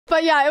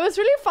But yeah, it was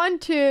really fun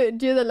to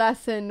do the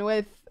lesson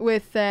with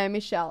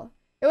Michelle.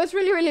 It was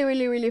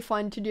really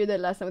fun to do the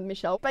lesson with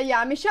Michelle. But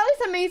yeah, Michelle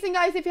is amazing,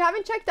 guys. If you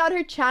haven't checked out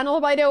her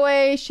channel, by the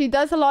way, she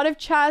does a lot of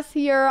chess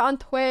here on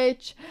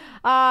Twitch.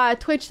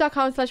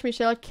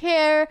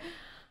 Twitch.com/MichelleCare.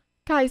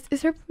 Guys,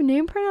 is her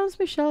name pronounced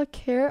Michelle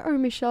Care or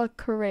Michelle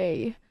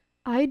Carre?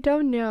 I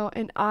don't know,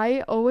 and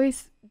I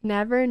always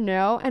never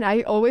know, and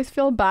I always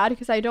feel bad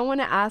because I don't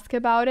want to ask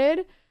about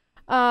it.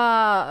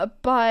 But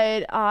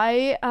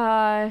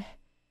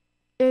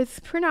it's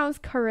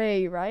pronounced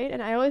Carre, right?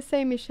 And I always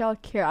say Michelle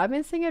Care. I've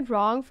been saying it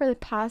wrong for the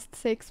past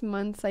 6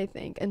 months, I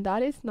think, and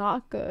that is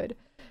not good.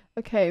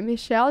 Okay,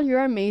 Michelle,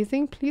 you're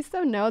amazing. Please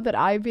don't know that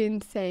I've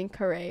been saying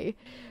Carre.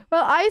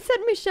 Well, I said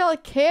Michelle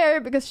Care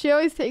because she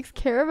always takes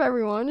care of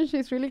everyone.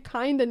 She's really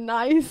kind and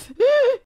nice.